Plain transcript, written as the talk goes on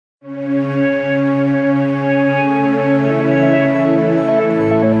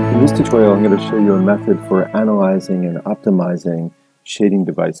this tutorial, I'm going to show you a method for analyzing and optimizing shading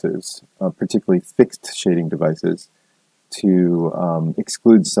devices, particularly fixed shading devices, to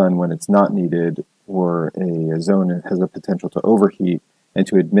exclude sun when it's not needed, or a zone that has a potential to overheat, and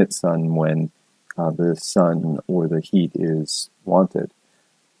to admit sun when the sun or the heat is wanted.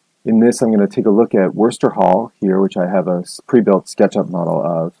 In this, I'm going to take a look at Worcester Hall here, which I have a pre-built SketchUp model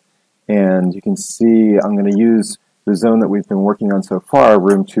of, and you can see I'm going to use the zone that we've been working on so far,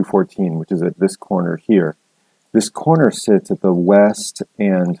 room 214, which is at this corner here. This corner sits at the west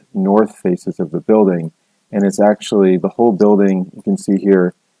and north faces of the building, and it's actually the whole building. You can see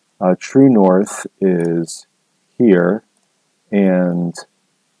here, true north is here, and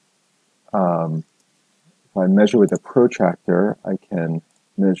if I measure with a protractor, I can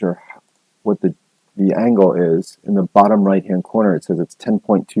measure what the angle is. In the bottom right hand corner, it says it's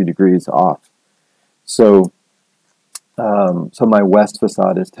 10.2 degrees off. So my west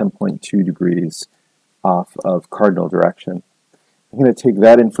facade is 10.2 degrees off of cardinal direction. I'm going to take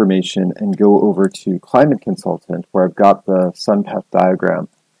that information and go over to Climate Consultant, where I've got the Sunpath diagram.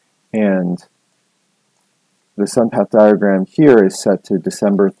 And the Sunpath diagram here is set to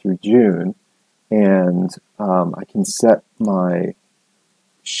December through June, and I can set my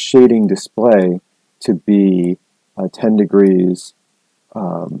shading display to be 10 degrees,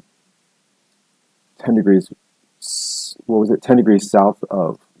 10 degrees south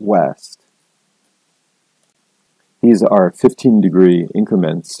of west. These are 15-degree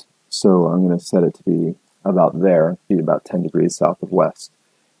increments, so I'm going to set it to be about there, be about 10 degrees south of west.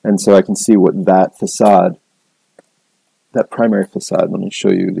 And so I can see what that facade, that primary facade, let me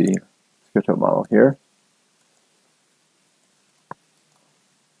show you the SketchUp model here.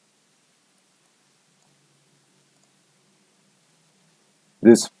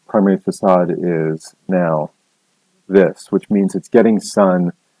 This primary facade is now this, which means it's getting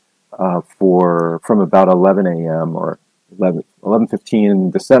sun from about 11 a.m. or 11:15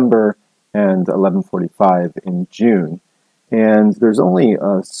 in December and 11:45 in June. And there's only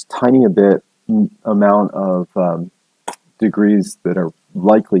a tiny bit amount of degrees that are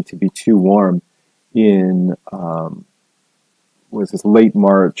likely to be too warm in was this late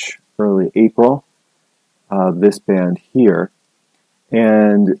March, early April, this band here.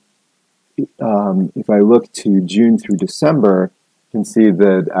 And if I look to June through December, you can see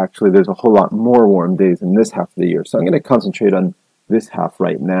that actually there's a whole lot more warm days in this half of the year. So I'm going to concentrate on this half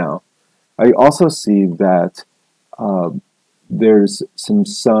right now. I also see that there's some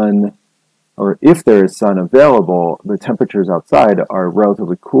sun, or if there is sun available, the temperatures outside are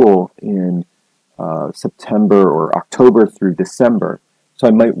relatively cool in September or October through December. So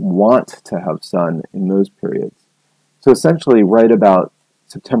I might want to have sun in those periods. So essentially right about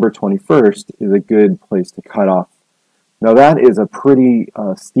September 21st is a good place to cut off. Now that is a pretty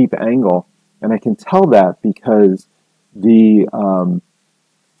steep angle, and I can tell that because these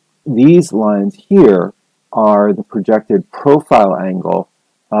lines here are the projected profile angle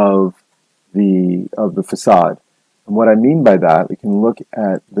of the facade. And what I mean by that, we can look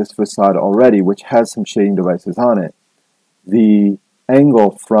at this facade already, which has some shading devices on it. The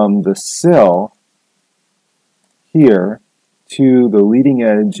angle from the sill here to the leading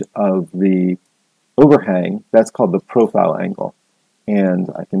edge of the overhang, that's called the profile angle. And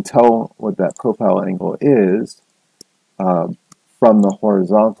I can tell what that profile angle is from the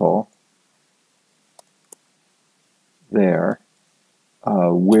horizontal there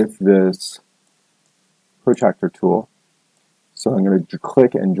with this protractor tool. So I'm going to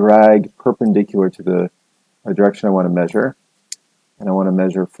click and drag perpendicular to the direction I want to measure. And I want to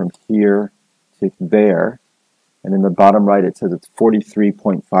measure from here to there. And in the bottom right, it says it's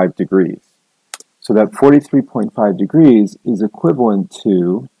 43.5 degrees. So that 43.5 degrees is equivalent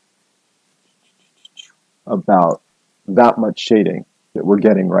to about that much shading that we're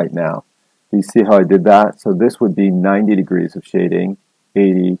getting right now. Do you see how I did that? So this would be 90 degrees of shading,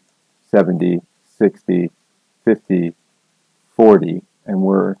 80, 70, 60, 50, 40, and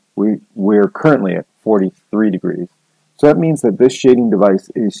we're currently at 43 degrees. So that means that this shading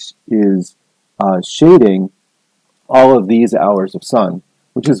device is shading all of these hours of sun,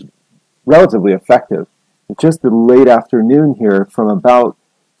 which is relatively effective. It's just the late afternoon here from about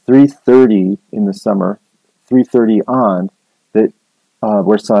 3:30 in the summer, 3:30 on, that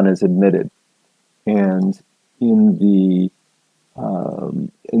where sun is admitted. And in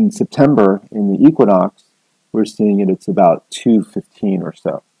September, in the equinox, we're seeing it's about 2:15 or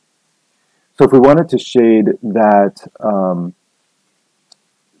so. So if we wanted to shade that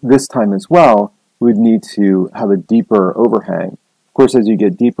this time as well, we'd need to have a deeper overhang. Of course, as you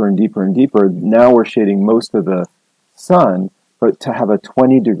get deeper and deeper and deeper, now we're shading most of the sun, but to have a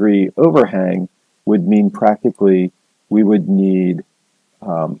 20-degree overhang would mean practically we would need,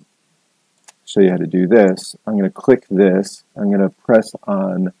 show you how to do this. I'm going to click this. I'm going to press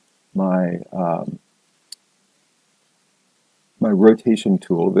on my my rotation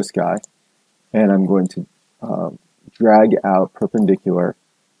tool, this guy, and I'm going to drag out perpendicular.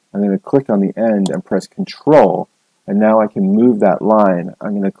 I'm going to click on the end and press Control, and now I can move that line.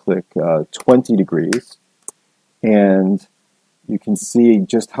 I'm going to click 20 degrees, and you can see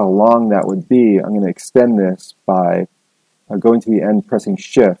just how long that would be. I'm going to extend this by going to the end, pressing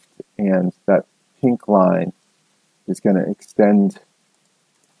Shift, and that pink line is going to extend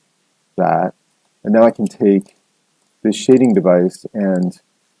that. And now I can take this shading device and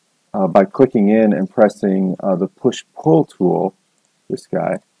by clicking in and pressing the push-pull tool, this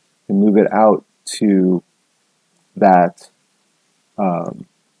guy, and move it out to that,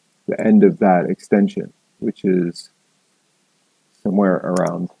 the end of that extension, which is somewhere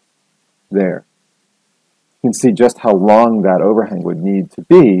around there. You can see just how long that overhang would need to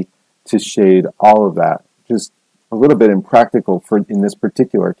be to shade all of that, which is a little bit impractical in this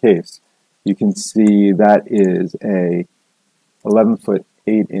particular case. You can see that is a 11-foot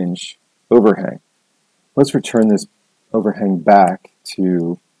 8-inch overhang. Let's return this overhang back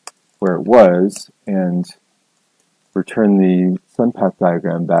to where it was and return the Sunpath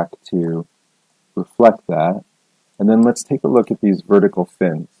diagram back to reflect that. And then let's take a look at these vertical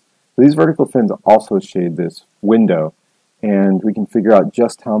fins. So these vertical fins also shade this window, and we can figure out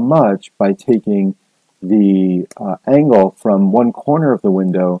just how much by taking the angle from one corner of the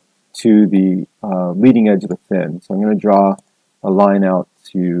window to the leading edge of the fin. So I'm going to draw a line out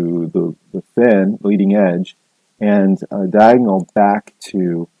to the fin, leading edge, and a diagonal back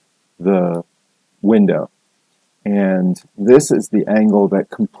to the window. And this is the angle that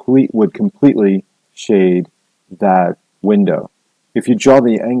would completely shade that window. If you draw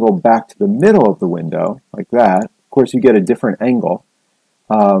the angle back to the middle of the window, like that, of course you get a different angle,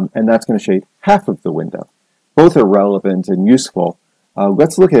 and that's going to shade half of the window. Both are relevant and useful.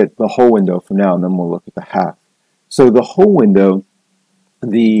 Let's look at the whole window for now, and then we'll look at the half. So the whole window,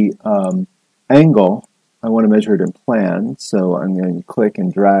 the angle, I want to measure it in plan, so I'm going to click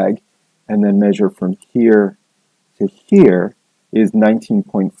and drag, and then measure from here to here is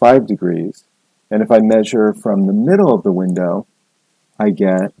 19.5 degrees. And if I measure from the middle of the window, I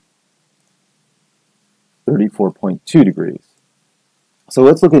get 34.2 degrees. So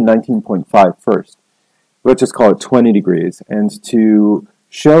let's look at 19.5 first. Let's just call it 20 degrees. And to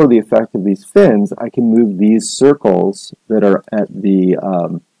show the effect of these fins, I can move these circles that are at the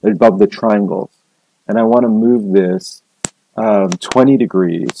above the triangles. And I want to move this 20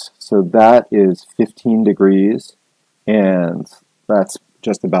 degrees. So that is 15 degrees, and that's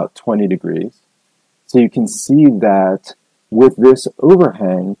just about 20 degrees. So you can see that with this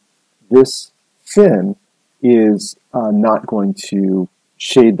overhang, this fin is not going to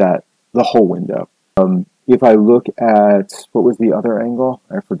shade the whole window. If I look at, what was the other angle?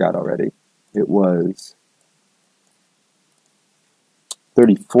 I forgot already. It was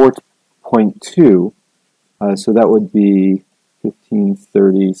 34.2, so that would be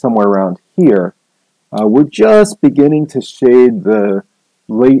 1530, somewhere around here. We're just beginning to shade the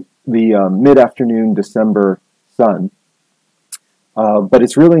mid-afternoon December sun, but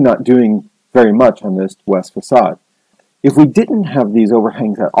it's really not doing very much on this west facade. If we didn't have these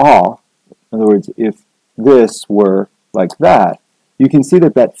overhangs at all, in other words, if this were like that, you can see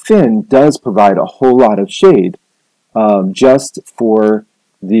that that fin does provide a whole lot of shade just for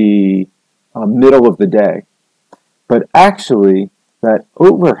the middle of the day. But actually, that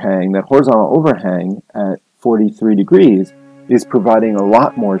overhang, that horizontal overhang at 43 degrees is providing a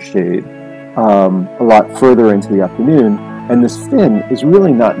lot more shade a lot further into the afternoon, and this fin is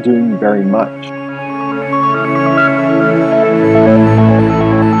really not doing very much.